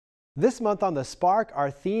This month on The Spark, our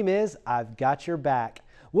theme is I've Got Your Back.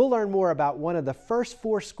 We'll learn more about one of the first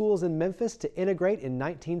 4 schools in Memphis to integrate in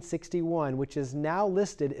 1961, which is now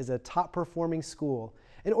listed as a top-performing school.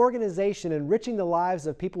 An organization enriching the lives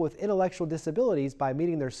of people with intellectual disabilities by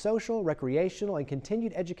meeting their social, recreational, and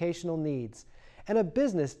continued educational needs. And a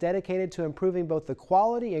business dedicated to improving both the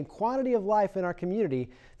quality and quantity of life in our community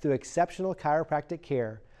through exceptional chiropractic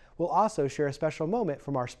care. We'll also share a special moment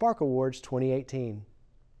from our Spark Awards 2018.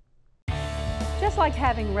 Just like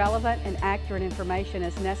having relevant and accurate information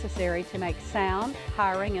is necessary to make sound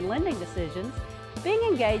hiring and lending decisions, being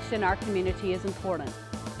engaged in our community is important.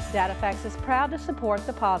 DataFax is proud to support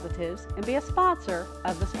the positives and be a sponsor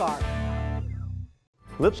of The Spark.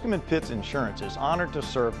 Lipscomb & Pitts Insurance is honored to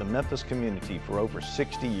serve the Memphis community for over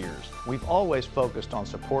 60 years. We've always focused on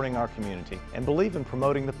supporting our community and believe in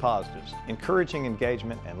promoting the positives, encouraging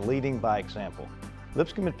engagement, and leading by example.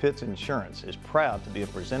 Lipscomb & Pitts Insurance is proud to be a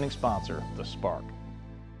presenting sponsor of The Spark.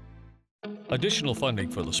 Additional funding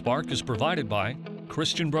for The Spark is provided by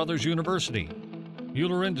Christian Brothers University,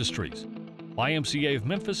 Mueller Industries, YMCA of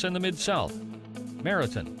Memphis and the Mid-South,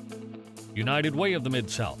 Meriton, United Way of the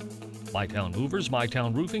Mid-South, MyTown Movers,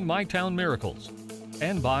 MyTown Roofing, MyTown Miracles,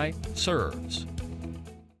 and by SERVS.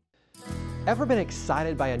 Ever been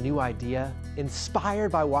excited by a new idea?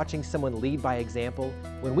 Inspired by watching someone lead by example?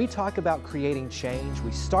 When we talk about creating change,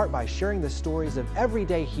 we start by sharing the stories of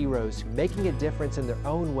everyday heroes making a difference in their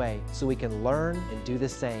own way so we can learn and do the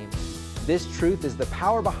same. This truth is the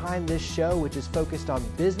power behind this show, which is focused on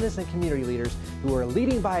business and community leaders who are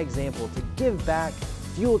leading by example to give back,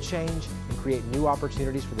 fuel change, and create new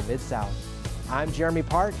opportunities for the Mid-South. I'm Jeremy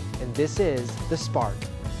Park, and this is The Spark.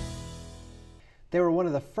 They were one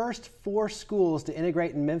of the first 4 schools to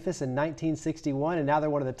integrate in Memphis in 1961, and now they're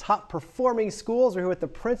one of the top performing schools. We're here with the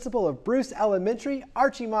principal of Bruce Elementary,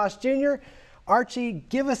 Archie Moss Jr. Archie,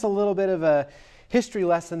 give us a little bit of a history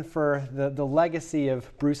lesson for the legacy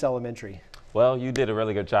of Bruce Elementary. Well, you did a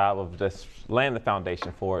really good job of just laying the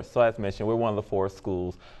foundation for it. So as mentioned, we're one of the 4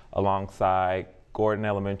 schools alongside Gordon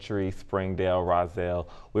Elementary, Springdale, Roselle.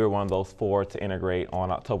 We were one of those 4 to integrate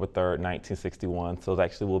on October 3rd, 1961. So it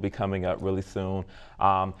actually will be coming up really soon.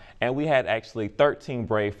 And we had actually 13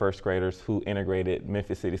 brave first graders who integrated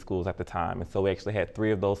Memphis City Schools at the time. And so we actually had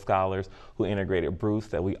 3 of those scholars who integrated Bruce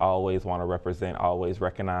that we always want to represent, always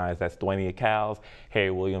recognize. That's Dwayne Cowles,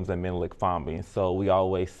 Harry Williams, and Menelik Fomby. And so we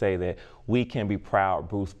always say that we can be proud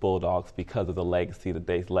Bruce Bulldogs because of the legacy that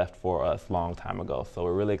they left for us a long time ago. So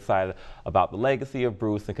we're really excited about the legacy of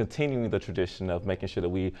Bruce and continuing the tradition of making sure that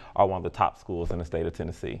we are one of the top schools in the state of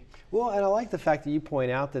Tennessee. Well, and I like the fact that you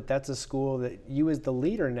point out that that's a school that you as the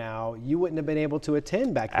leader now, you wouldn't have been able to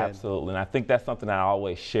attend back then. Absolutely, and I think that's something that I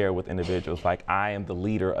always share with individuals, like I am the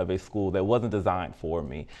leader of a school that wasn't designed for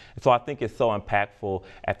me. And so I think it's so impactful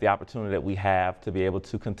at the opportunity that we have to be able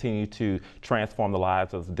to continue to transform the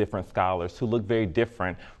lives of different scholars who look very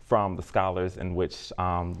different from the scholars in which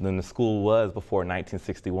than the school was before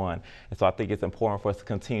 1961. And so I think it's important for us to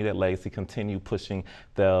continue that legacy, continue pushing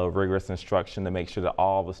the rigorous instruction to make sure that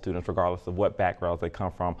all the students, regardless of what backgrounds they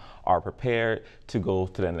come from, are prepared to go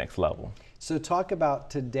to the next level. So talk about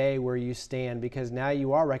today where you stand, because now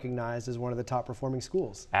you are recognized as one of the top performing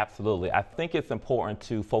schools. Absolutely. I think it's important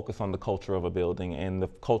to focus on the culture of a building and the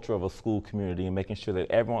culture of a school community and making sure that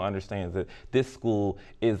everyone understands that this school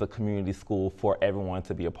is a community school for everyone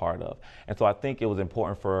to be a part of. And so I think it was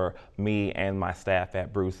important for me and my staff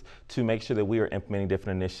at Bruce to make sure that we were implementing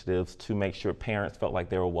different initiatives, to make sure parents felt like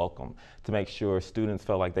they were welcome, to make sure students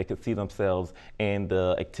felt like they could see themselves in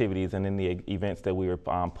the activities and in the events that we were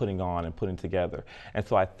putting on and putting together. And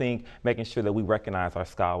so I think making sure that we recognize our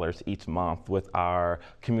scholars each month with our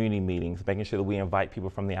community meetings, making sure that we invite people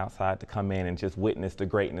from the outside to come in and just witness the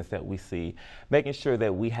greatness that we see, making sure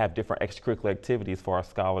that we have different extracurricular activities for our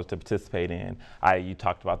scholars to participate in. You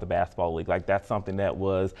talked about the basketball league. Like, that's something that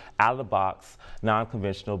was out of the box,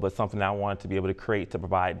 non-conventional, but something I wanted to be able to create to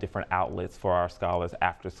provide different outlets for our scholars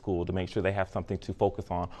after school to make sure they have something to focus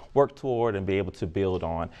on, work toward, and be able to build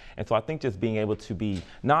on. And so I think just being able to be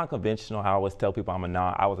non-conventional, I always tell people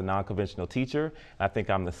I was a non-conventional teacher. And I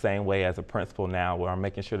think I'm the same way as a principal now, where I'm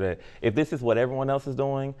making sure that if this is what everyone else is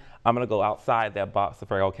doing, I'm going to go outside that box to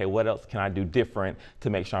figure out, okay, what else can I do different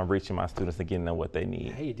to make sure I'm reaching my students and getting them what they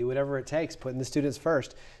need. Hey, you do whatever it takes, putting the students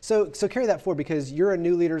first. So carry that forward, because you're a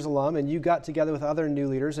New Leaders alum and you got together with other New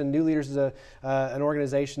Leaders, and New Leaders is an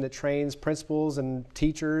organization that trains principals and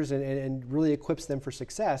teachers and really equips them for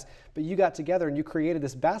success. But you got together and you created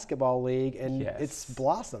this basketball league, and yes, it's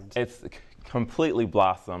blossomed. It's completely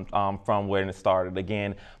blossomed from when it started.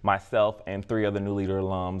 Again, myself and 3 other New Leader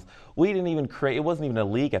alums, we didn't even create, it wasn't even a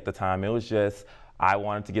league at the time. It was just I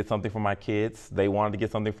wanted to get something for my kids. They wanted to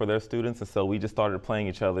get something for their students, and so we just started playing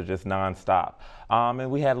each other just nonstop.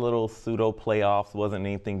 And we had little pseudo playoffs, wasn't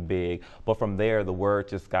anything big, but from there the word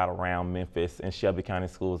just got around Memphis and Shelby County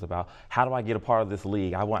schools about how do I get a part of this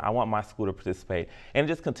league? I want my school to participate. And it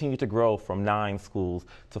just continued to grow from 9 schools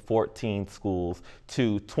to 14 schools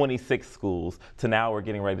to 26 schools to now we're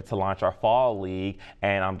getting ready to launch our fall league,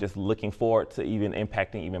 and I'm just looking forward to even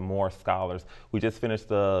impacting even more scholars. We just finished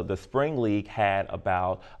the spring league, had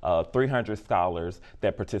about 300 scholars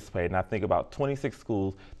that participated, and I think about 26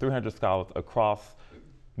 schools, 300 scholars across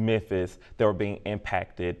Memphis that were being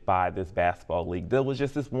impacted by this basketball league. There was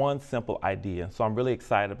just this one simple idea. So I'm really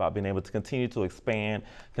excited about being able to continue to expand,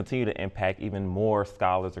 continue to impact even more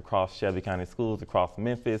scholars across Shelby County schools, across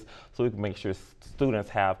Memphis, so we can make sure students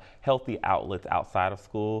have healthy outlets outside of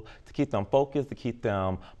school to keep them focused, to keep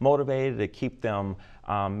them motivated, to keep them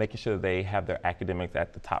making sure they have their academics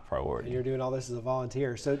at the top priority. And you're doing all this as a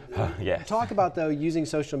volunteer. So yes. Talk about, though, using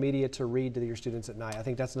social media to read to your students at night. I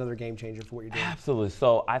think that's another game changer for what you're doing. Absolutely.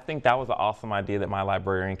 So I think that was an awesome idea that my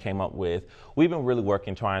librarian came up with. We've been really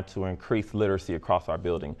working trying to increase literacy across our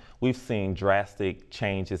building. We've seen drastic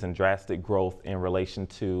changes and drastic growth in relation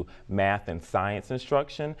to math and science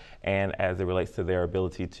instruction, and as it relates to their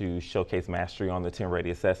ability to showcase mastery on the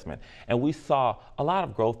 10-rated assessment. And we saw a lot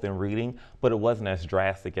of growth in reading, but it wasn't as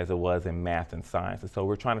drastic as it was in math and science. And so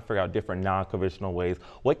we're trying to figure out different non-conventional ways.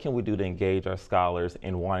 What can we do to engage our scholars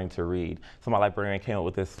in wanting to read? So my librarian came up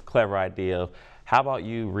with this clever idea of, how about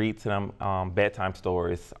you read to them bedtime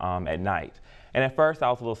stories at night? And at first I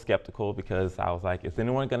was a little skeptical because I was like, is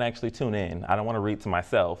anyone gonna actually tune in? I don't wanna read to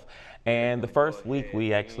myself. And the first week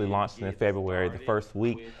we actually launched in February. The first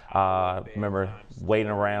week, I remember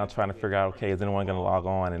waiting around trying to figure out, okay, is anyone gonna log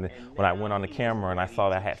on? And then when I went on the camera and I saw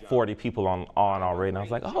that I had 40 people on already, and I was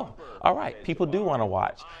like, oh, all right, people do wanna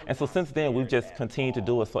watch. And so since then, we've just continued to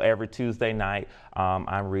do it. So every Tuesday night,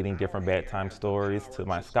 I'm reading different bedtime stories to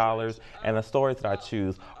my scholars, and the stories that I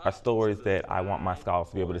choose are stories that I want my scholars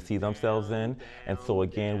to be able to see themselves in. And so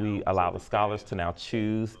again, we allow the scholars to now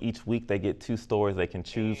choose. Each week they get 2 stories they can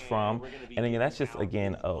choose from. And again, that's just,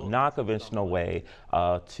 again, a non-conventional way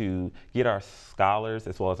to get our scholars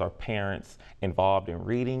as well as our parents involved in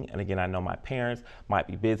reading. And again, I know my parents might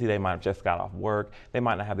be busy, they might have just got off work, they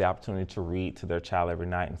might not have the opportunity to read to their child every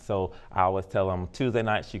night. And so I always tell them, Tuesday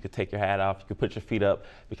nights you could take your hat off, you could put your feet up,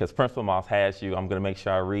 because Principal Moss has you. I'm gonna make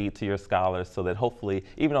sure I read to your scholars so that hopefully,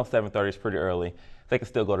 even though 7:30 is pretty early, they can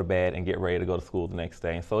still go to bed and get ready to go to school the next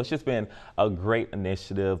day. And so it's just been a great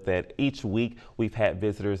initiative that each week we've had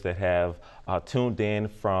visitors that have tuned in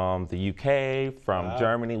from the UK, from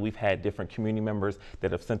Germany. We've had different community members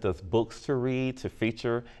that have sent us books to read, to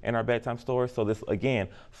feature in our bedtime stories. So this, again,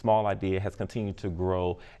 small idea has continued to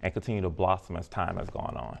grow and continue to blossom as time has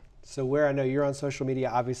gone on. So where, I know you're on social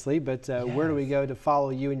media, obviously, but yes. Where do we go to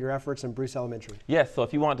follow you and your efforts in Bruce Elementary? Yes, so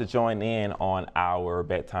if you want to join in on our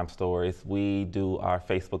bedtime stories, we do our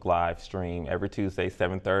Facebook Live stream every Tuesday,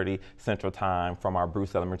 7:30 Central Time, from our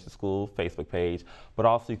Bruce Elementary School Facebook page. But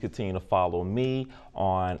also you continue to follow me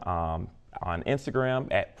on Instagram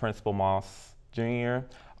at Principal Moss Jr.,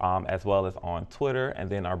 as well as on Twitter. And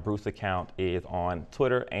then our Bruce account is on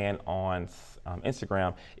Twitter and on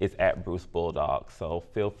Instagram is at Bruce Bulldog. So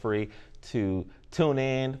feel free to tune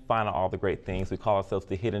in, find out all the great things. We call ourselves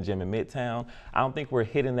the Hidden Gem in Midtown. I don't think we're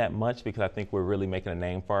hidden that much because I think we're really making a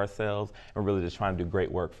name for ourselves and really just trying to do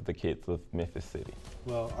great work for the kids of Memphis City.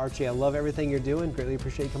 Well, Archie, I love everything you're doing. Greatly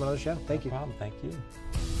appreciate you coming on the show. Thank you. No problem. Thank you.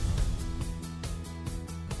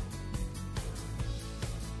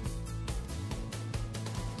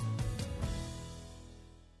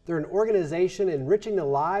 They're an organization enriching the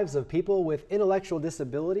lives of people with intellectual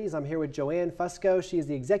disabilities. I'm here with Anne Fusco. She is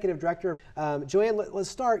the executive director. Joanne, let's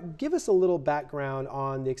start. Give us a little background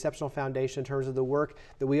on the Exceptional Foundation in terms of the work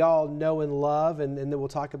that we all know and love, and then we'll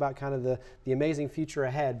talk about kind of the amazing future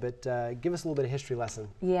ahead. But give us a little bit of history lesson.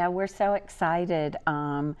 Yeah, we're so excited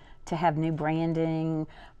to have new branding,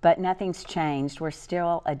 but nothing's changed. We're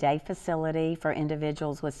still a day facility for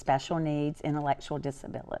individuals with special needs, intellectual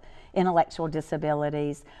disabilities,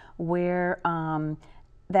 where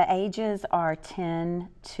the ages are 10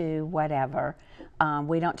 to whatever.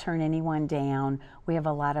 We don't turn anyone down. We have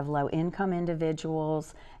a lot of low-income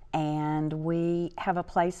individuals, and we have a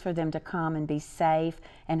place for them to come and be safe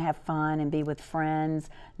and have fun and be with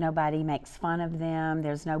friends. Nobody makes fun of them.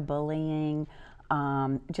 There's no bullying.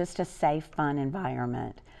 Just a safe, fun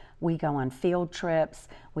environment. We go on field trips,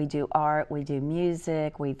 we do art, we do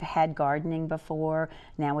music, we've had gardening before.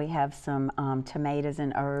 Now we have some tomatoes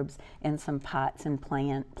and herbs in some pots and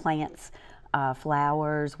plants,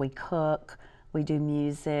 flowers, we cook. we do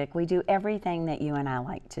music, we do everything that you and I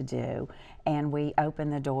like to do, and we open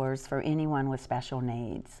the doors for anyone with special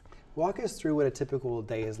needs. Walk us through what a typical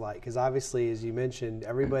day is like, because obviously, as you mentioned,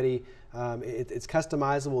 everybody, it's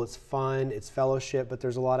customizable, it's fun, it's fellowship, but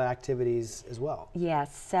there's a lot of activities as well.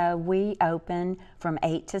 Yes, so we open from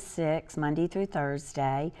 8 to 6, Monday through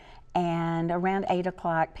Thursday, and around 8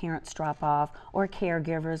 o'clock, parents drop off, or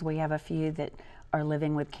caregivers. We have a few that are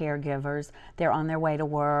living with caregivers. They're on their way to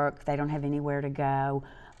work, they don't have anywhere to go.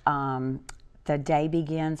 The day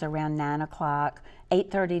begins around 9 o'clock.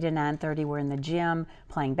 8:30 to 9:30, we're in the gym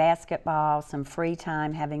playing basketball, some free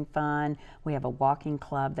time, having fun. We have a walking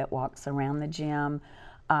club that walks around the gym.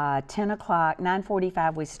 10 o'clock,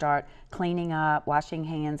 9:45, we start cleaning up, washing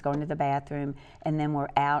hands, going to the bathroom, and then we're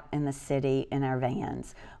out in the city in our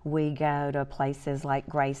vans. We go to places like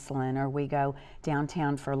Graceland, or we go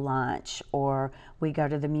downtown for lunch, or we go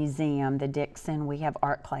to the museum, the Dixon, we have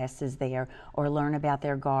art classes there, or learn about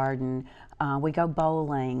their garden. We go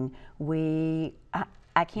bowling.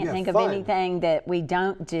 I can't think of anything that we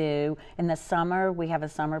don't do. In the summer, we have a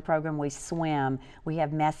summer program, we swim. We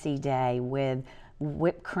have messy day with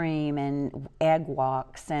whipped cream and egg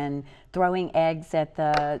walks and throwing eggs at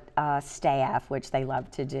the staff, which they love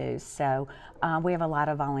to do. So we have a lot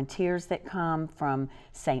of volunteers that come from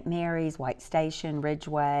St. Mary's, White Station,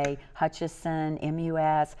 Ridgeway, Hutchinson,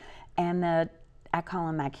 MUS, and I call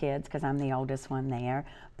them my kids because I'm the oldest one there,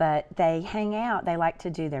 but they hang out. They like to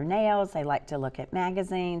do their nails. They like to look at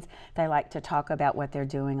magazines. They like to talk about what they're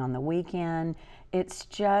doing on the weekend. It's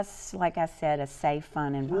just, like I said, a safe,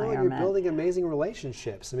 fun environment. You're building amazing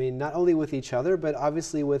relationships. I mean, not only with each other, but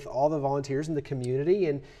obviously with all the volunteers in the community.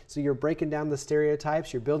 And so you're breaking down the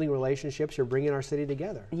stereotypes, you're building relationships, you're bringing our city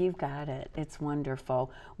together. You've got it. It's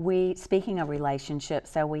wonderful. Speaking of relationships,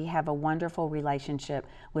 so we have a wonderful relationship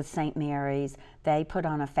with St. Mary's. They put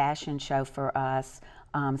on a fashion show for us.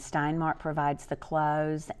 Steinmart provides the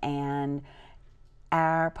clothes, and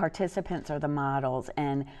our participants are the models,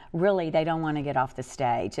 and really they don't want to get off the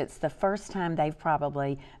stage. It's the first time they've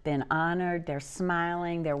probably been honored. They're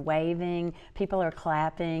smiling, they're waving, people are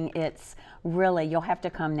clapping. It's really, you'll have to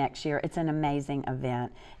come next year. It's an amazing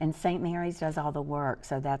event, and St. Mary's does all the work,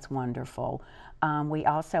 so that's wonderful. We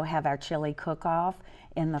also have our chili cook-off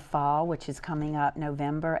in the fall, which is coming up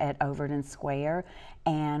November at Overton Square,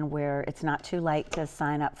 and it's not too late to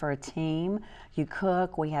sign up for a team. You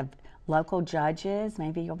cook. We have local judges.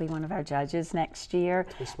 Maybe you'll be one of our judges next year.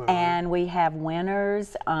 And we have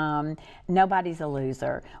winners. Nobody's a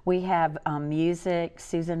loser. We have music,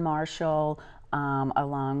 Susan Marshall,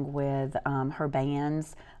 along with her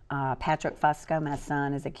bands. Patrick Fusco, my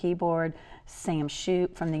son, is a keyboard. Sam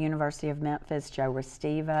Shoup from the University of Memphis, Joe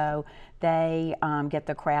Restivo. They get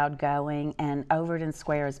the crowd going, and Overton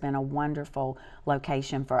Square has been a wonderful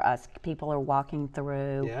location for us. People are walking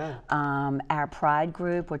through. Yeah. Our Pride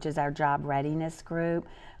group, which is our job readiness group,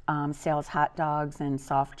 sells hot dogs and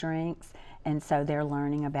soft drinks. And so they're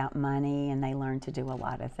learning about money, and they learn to do a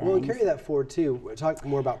lot of things. Well, carry that forward too. Talk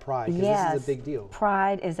more about Pride, because yes, this is a big deal.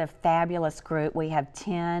 Pride is a fabulous group. We have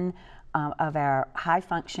 10 of our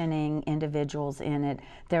high-functioning individuals in it.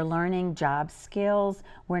 They're learning job skills.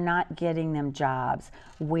 We're not getting them jobs.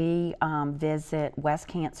 We visit West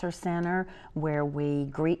Cancer Center, where we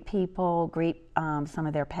greet people, greet some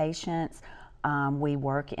of their patients. We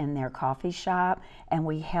work in their coffee shop, and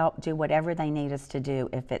we help do whatever they need us to do.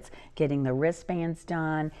 If it's getting the wristbands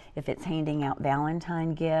done, if it's handing out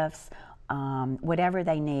Valentine gifts, whatever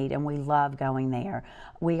they need, and we love going there.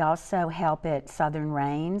 We also help at Southern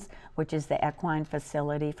Reigns, which is the equine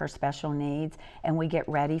facility for special needs, and we get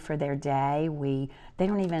ready for their day. They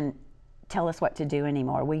don't even tell us what to do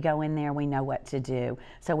anymore. We go in there, we know what to do.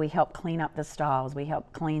 So we help clean up the stalls, we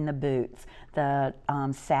help clean the boots, the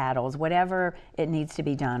saddles, whatever it needs to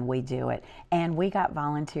be done, we do it. And we got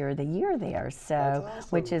Volunteer of the Year there, so That's awesome.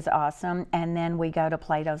 Which is awesome. And then we go to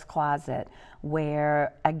Plato's Closet,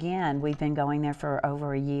 where again, we've been going there for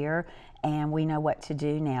over a year, and we know what to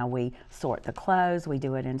do now. We sort the clothes, we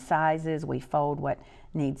do it in sizes, we fold what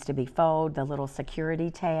needs to be folded, the little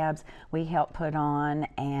security tabs we help put on,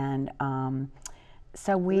 and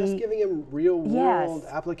so Just giving them real world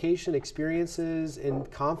application experiences and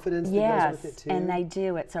confidence that goes with it too. And they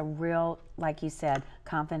do. It's a real, like you said,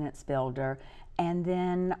 confidence builder. And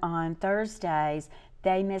then on Thursdays,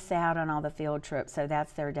 they miss out on all the field trips, so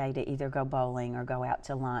that's their day to either go bowling or go out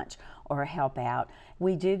to lunch or help out.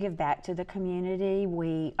 We do give back to the community.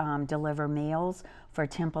 We deliver meals for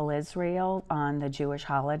Temple Israel on the Jewish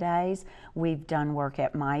holidays. We've done work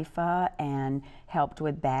at MIFA and helped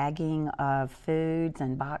with bagging of foods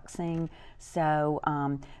and boxing. So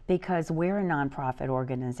because we're a nonprofit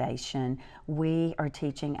organization, we are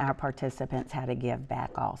teaching our participants how to give back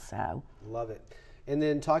also. Love it. And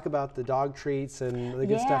then talk about the dog treats and the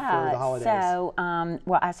good stuff for the holidays. So,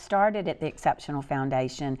 well, I started at the Exceptional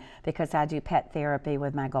Foundation because I do pet therapy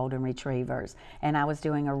with my golden retrievers. And I was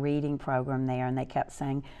doing a reading program there, and they kept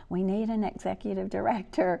saying, we need an executive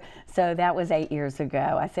director. So that was 8 years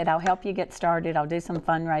ago. I said, I'll help you get started. I'll do some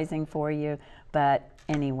fundraising for you. But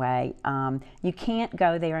anyway, you can't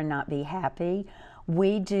go there and not be happy.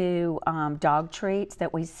 We do dog treats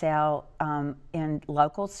that we sell in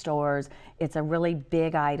local stores. It's a really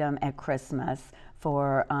big item at Christmas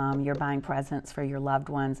for you're buying presents for your loved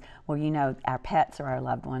ones. Well, you know, our pets are our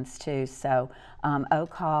loved ones too. So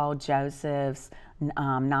Oak Hall, Joseph's,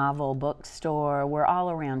 Novel Bookstore, we're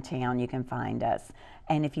all around town. You can find us.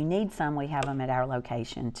 And if you need some, we have them at our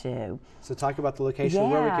location too. So talk about the location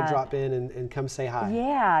where we can drop in and come say hi.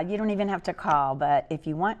 Yeah, you don't even have to call, but if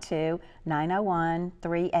you want to,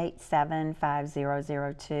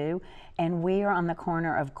 901-387-5002. And we are on the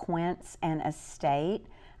corner of Quince and Estate.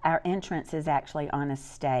 Our entrance is actually on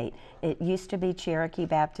Estate. It used to be Cherokee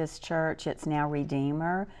Baptist Church. It's now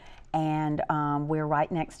Redeemer. And we're right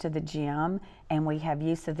next to the gym, and we have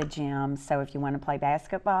use of the gym. So if you want to play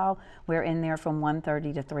basketball, we're in there from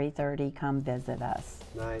 1:30 to 3:30. Come visit us.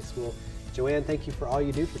 Nice. Well, Joanne, thank you for all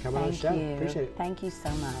you do for coming on the show. Thank you. Appreciate it. Thank you so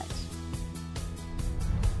much.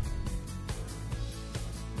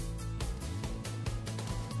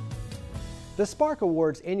 The Spark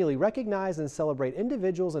Awards annually recognize and celebrate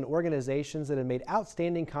individuals and organizations that have made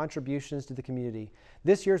outstanding contributions to the community.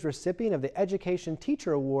 This year's recipient of the Education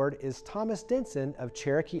Teacher Award is Thomas Denson of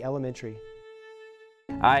Cherokee Elementary.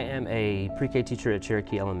 I am a pre-K teacher at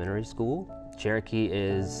Cherokee Elementary School. Cherokee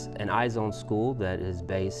is an I-zone school that is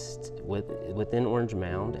based within Orange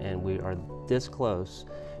Mound, and we are this close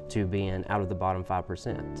to being out of the bottom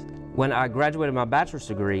 5%. When I graduated my bachelor's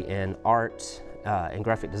degree in art and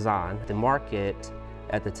graphic design, the market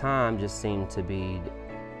at the time just seemed to be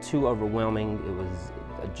too overwhelming. It was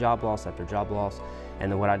a job loss after job loss.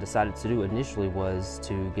 And then what I decided to do initially was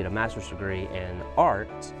to get a master's degree in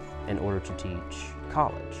art in order to teach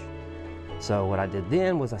college. So what I did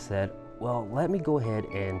then was I said, well, let me go ahead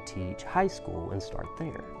and teach high school and start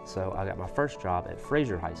there. So I got my first job at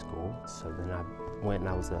Fraser High School. So then I went and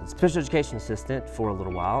I was a special education assistant for a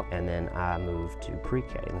little while, and then I moved to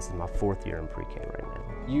pre-K, and this is my 4th year in pre-K right now.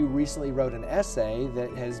 You recently wrote an essay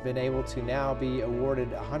that has been able to now be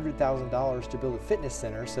awarded $100,000 to build a fitness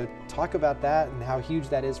center. So talk about that and how huge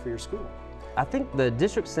that is for your school. I think the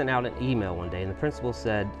district sent out an email one day, and the principal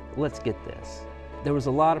said, let's get this. There was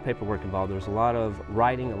a lot of paperwork involved. There was a lot of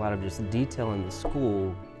writing, a lot of just detailing the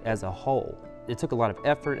school as a whole. It took a lot of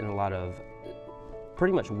effort and a lot of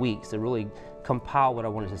pretty much weeks to really compile what I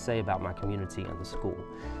wanted to say about my community and the school.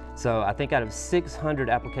 So I think out of 600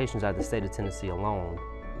 applications out of the state of Tennessee alone,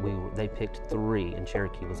 they picked 3, and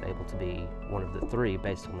Cherokee was able to be one of the 3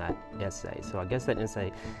 based on that essay. So I guess that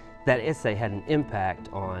essay had an impact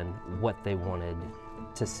on what they wanted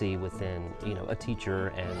to see within, you know, a teacher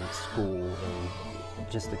and school and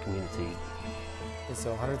just the community. And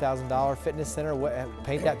so $100,000 fitness center,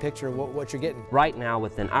 paint that picture of what you're getting. Right now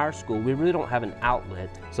within our school, we really don't have an outlet.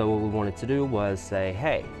 So what we wanted to do was say,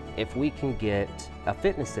 hey, if we can get a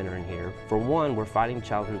fitness center in here, for one, we're fighting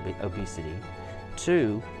childhood obesity.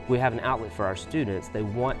 2, we have an outlet for our students. They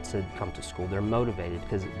want to come to school. They're motivated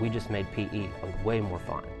because we just made PE way more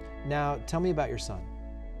fun. Now, tell me about your son.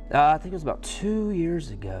 I think it was about 2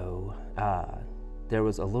 years ago. There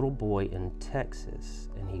was a little boy in Texas,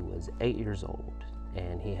 and he was 8 years old,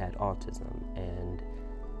 and he had autism. And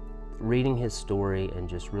reading his story and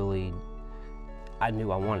just really, I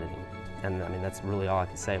knew I wanted him. And I mean, that's really all I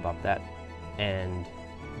can say about that. And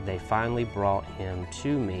they finally brought him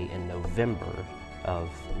to me in November of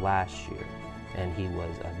last year, and he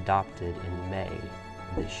was adopted in May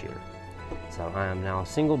this year. So I am now a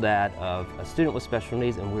single dad of a student with special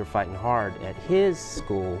needs, and we're fighting hard at his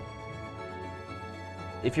school.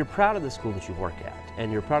 If you're proud of the school that you work at,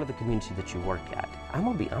 and you're proud of the community that you work at, I'm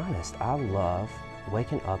gonna be honest, I love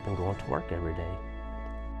waking up and going to work every day.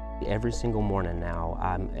 Every single morning now,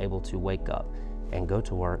 I'm able to wake up and go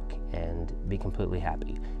to work and be completely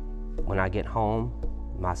happy. When I get home,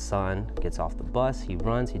 my son gets off the bus, he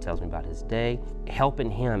runs, he tells me about his day.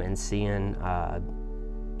 Helping him and seeing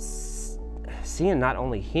seeing not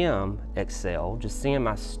only him excel, just seeing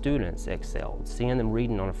my students excel, seeing them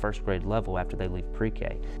reading on a first grade level after they leave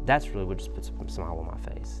pre-K, that's really what just puts a smile on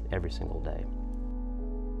my face every single day.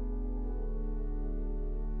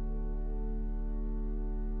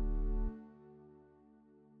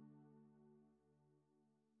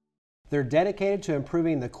 They're dedicated to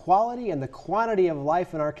improving the quality and the quantity of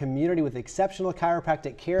life in our community with exceptional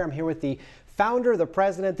chiropractic care. I'm here with the founder, the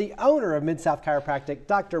president, the owner of Mid-South Chiropractic,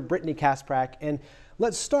 Dr. Brittany Kasprack. And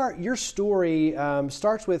let's start. Your story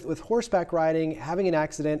starts with horseback riding, having an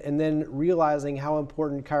accident, and then realizing how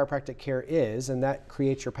important chiropractic care is, and that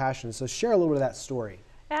creates your passion. So share a little bit of that story.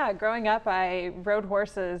 Yeah, growing up, I rode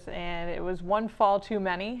horses, and it was one fall too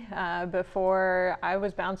many before I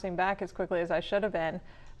was bouncing back as quickly as I should have been.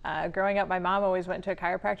 Growing up, my mom always went to a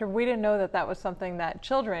chiropractor. We didn't know that that was something that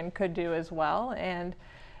children could do as well. And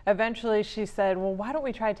eventually she said, well, why don't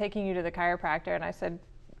we try taking you to the chiropractor? And I said,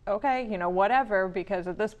 okay, you know, whatever, because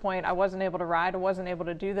at this point I wasn't able to ride, I wasn't able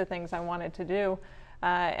to do the things I wanted to do.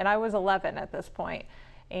 And I was 11 at this point.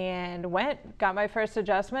 And got my first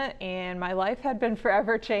adjustment, and my life had been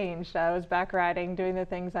forever changed. I was back riding, doing the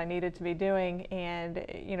things I needed to be doing, and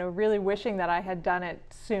you know, really wishing that I had done it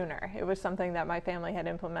sooner. It was something that my family had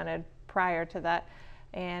implemented prior to that.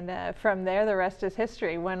 And from there, the rest is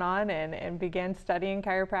history. Went on and began studying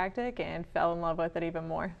chiropractic and fell in love with it even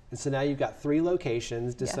more. And so now you've got 3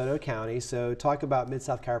 locations, DeSoto County. So talk about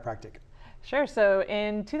Mid-South Chiropractic. Sure. So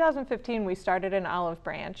in 2015, we started in Olive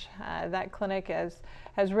Branch. That clinic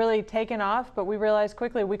has really taken off, but we realized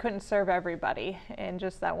quickly we couldn't serve everybody in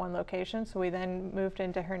just that one location. So we then moved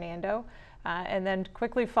into Hernando, and then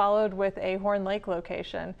quickly followed with a Horn Lake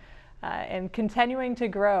location. And continuing to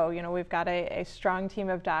grow, you know, we've got a strong team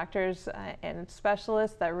of doctors and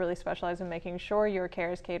specialists that really specialize in making sure your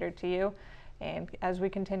care is catered to you. And as we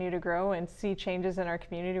continue to grow and see changes in our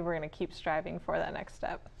community, we're going to keep striving for that next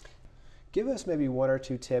step. Give us maybe 1 or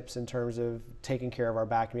 2 tips in terms of taking care of our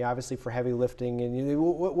back. I mean, obviously for heavy lifting, and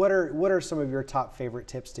what are some of your top favorite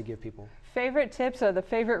tips to give people? Favorite tips are the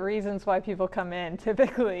favorite reasons why people come in,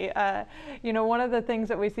 typically. You know, one of the things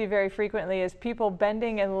that we see very frequently is people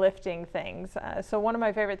bending and lifting things. So one of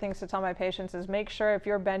my favorite things to tell my patients is make sure if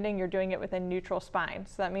you're bending, you're doing it with a neutral spine.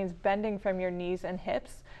 So that means bending from your knees and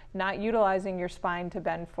hips, not utilizing your spine to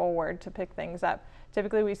bend forward to pick things up.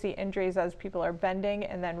 Typically we see injuries as people are bending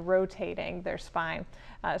and then rotating their spine.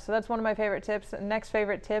 So that's one of my favorite tips. Next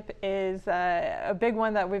favorite tip is a big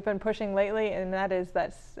one that we've been pushing lately, and that is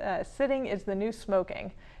that sitting is the new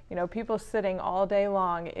smoking. You know, people sitting all day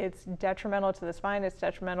long, it's detrimental to the spine, it's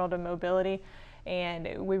detrimental to mobility,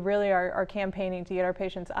 and we really are campaigning to get our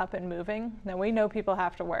patients up and moving. Now we know people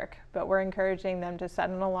have to work, but we're encouraging them to set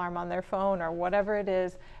an alarm on their phone or whatever it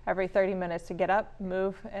is every 30 minutes to get up,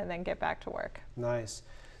 move, and then get back to work. Nice.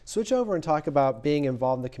 Switch over and talk about being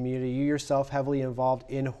involved in the community. You yourself heavily involved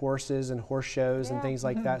in horses and horse shows and things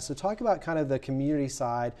like that. So talk about kind of the community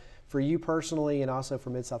side for you personally and also for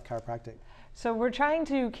Mid-South Chiropractic. So we're trying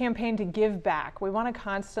to campaign to give back. We want to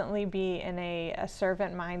constantly be in a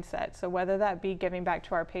servant mindset. So whether that be giving back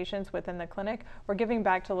to our patients within the clinic or giving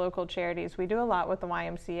back to local charities. We do a lot with the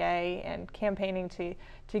YMCA and campaigning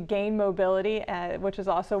to gain mobility, which is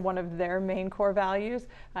also one of their main core values,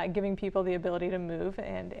 giving people the ability to move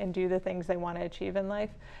and do the things they want to achieve in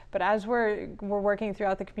life. But as we're working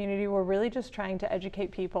throughout the community, we're really just trying to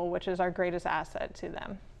educate people, which is our greatest asset to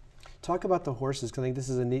them. Talk about the horses, because I think this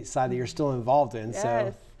is a neat side that you're still involved in.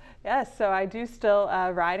 Yes, so I do still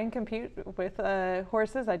ride and compete with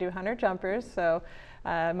horses. I do hunter jumpers, so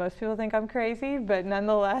most people think I'm crazy, but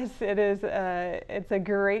nonetheless, it's a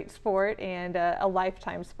great sport and a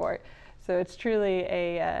lifetime sport. So it's truly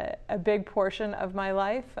a big portion of my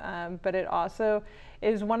life, but it also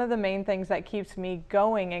is one of the main things that keeps me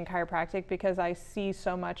going in chiropractic, because I see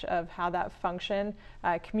so much of how that function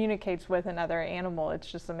communicates with another animal.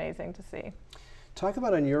 It's just amazing to see. Talk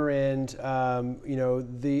about on your end, you know,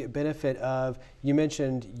 the benefit of, you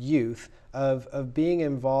mentioned youth, of being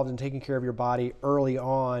involved in taking care of your body early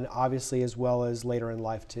on, obviously, as well as later in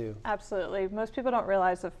life too. Absolutely. Most people don't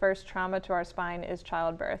realize the first trauma to our spine is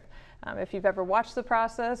childbirth. If you've ever watched the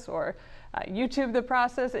process or YouTube the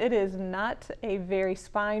process, it is not a very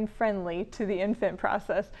spine friendly to the infant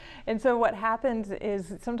process. And so what happens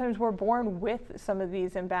is sometimes we're born with some of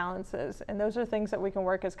these imbalances, and those are things that we can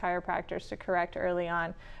work as chiropractors to correct early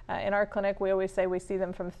on. In our clinic, we always say we see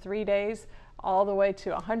them from 3 days all the way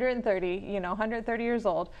to 130 years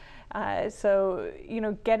old. So,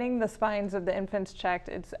 getting the spines of the infants checked,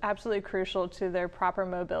 it's absolutely crucial to their proper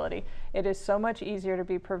mobility. It is so much easier to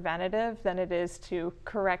be preventative than it is to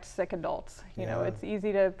correct sick adults. You know, it's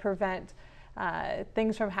easy to prevent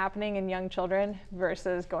things from happening in young children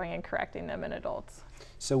versus going and correcting them in adults.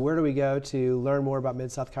 So where do we go to learn more about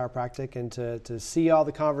Mid-South Chiropractic and to see all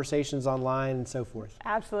the conversations online and so forth?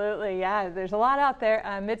 Absolutely, yeah. There's a lot out there.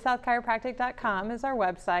 midsouthchiropractic.com is our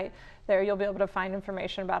website. There you'll be able to find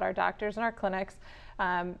information about our doctors and our clinics.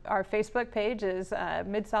 Our Facebook page is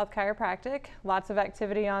Mid-South Chiropractic. Lots of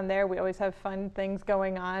activity on there. We always have fun things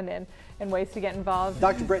going on and ways to get involved.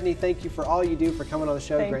 Dr. Brittany, thank you for all you do for coming on the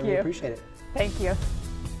show. Thank Greatly you. appreciate it. Thank you.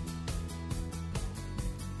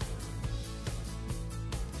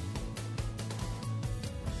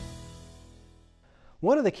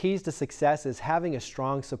 One of the keys to success is having a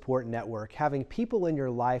strong support network, having people in your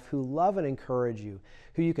life who love and encourage you,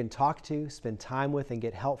 who you can talk to, spend time with, and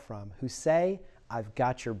get help from, who say, "I've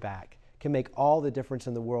got your back," can make all the difference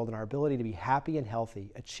in the world in our ability to be happy and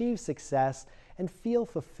healthy, achieve success, and feel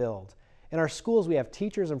fulfilled. In our schools, we have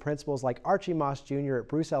teachers and principals like Archie Moss Jr. at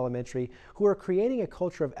Bruce Elementary who are creating a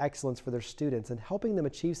culture of excellence for their students and helping them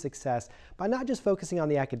achieve success by not just focusing on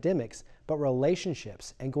the academics, but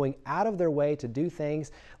relationships and going out of their way to do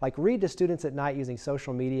things like read to students at night using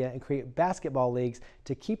social media and create basketball leagues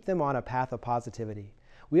to keep them on a path of positivity.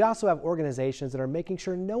 We also have organizations that are making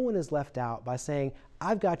sure no one is left out by saying,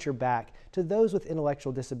 "I've got your back," to those with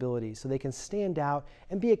intellectual disabilities so they can stand out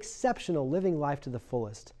and be exceptional living life to the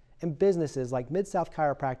fullest. And businesses like Mid-South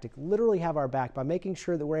Chiropractic literally have our back by making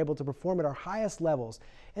sure that we're able to perform at our highest levels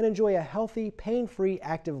and enjoy a healthy, pain-free,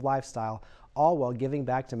 active lifestyle, all while giving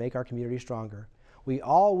back to make our community stronger. We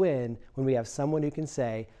all win when we have someone who can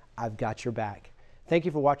say, "I've got your back." Thank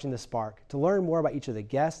you for watching The Spark. To learn more about each of the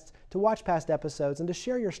guests, to watch past episodes, and to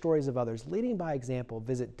share your stories of others leading by example,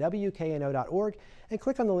 visit WKNO.org and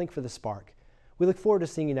click on the link for The Spark. We look forward to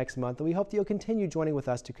seeing you next month, and we hope that you'll continue joining with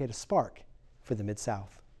us to create a spark for the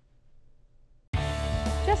Mid-South.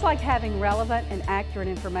 Just like having relevant and accurate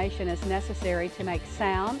information is necessary to make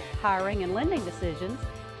sound hiring and lending decisions,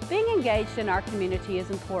 being engaged in our community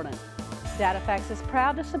is important. DataFax is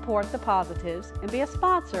proud to support the positives and be a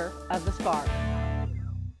sponsor of The Spark.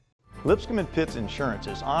 Lipscomb & Pitts Insurance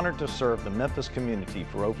is honored to serve the Memphis community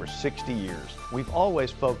for over 60 years. We've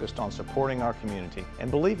always focused on supporting our community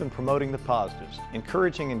and believe in promoting the positives,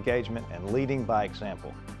 encouraging engagement, and leading by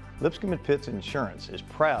example. Lipscomb & Pitts Insurance is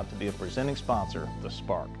proud to be a presenting sponsor of The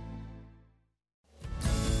Spark.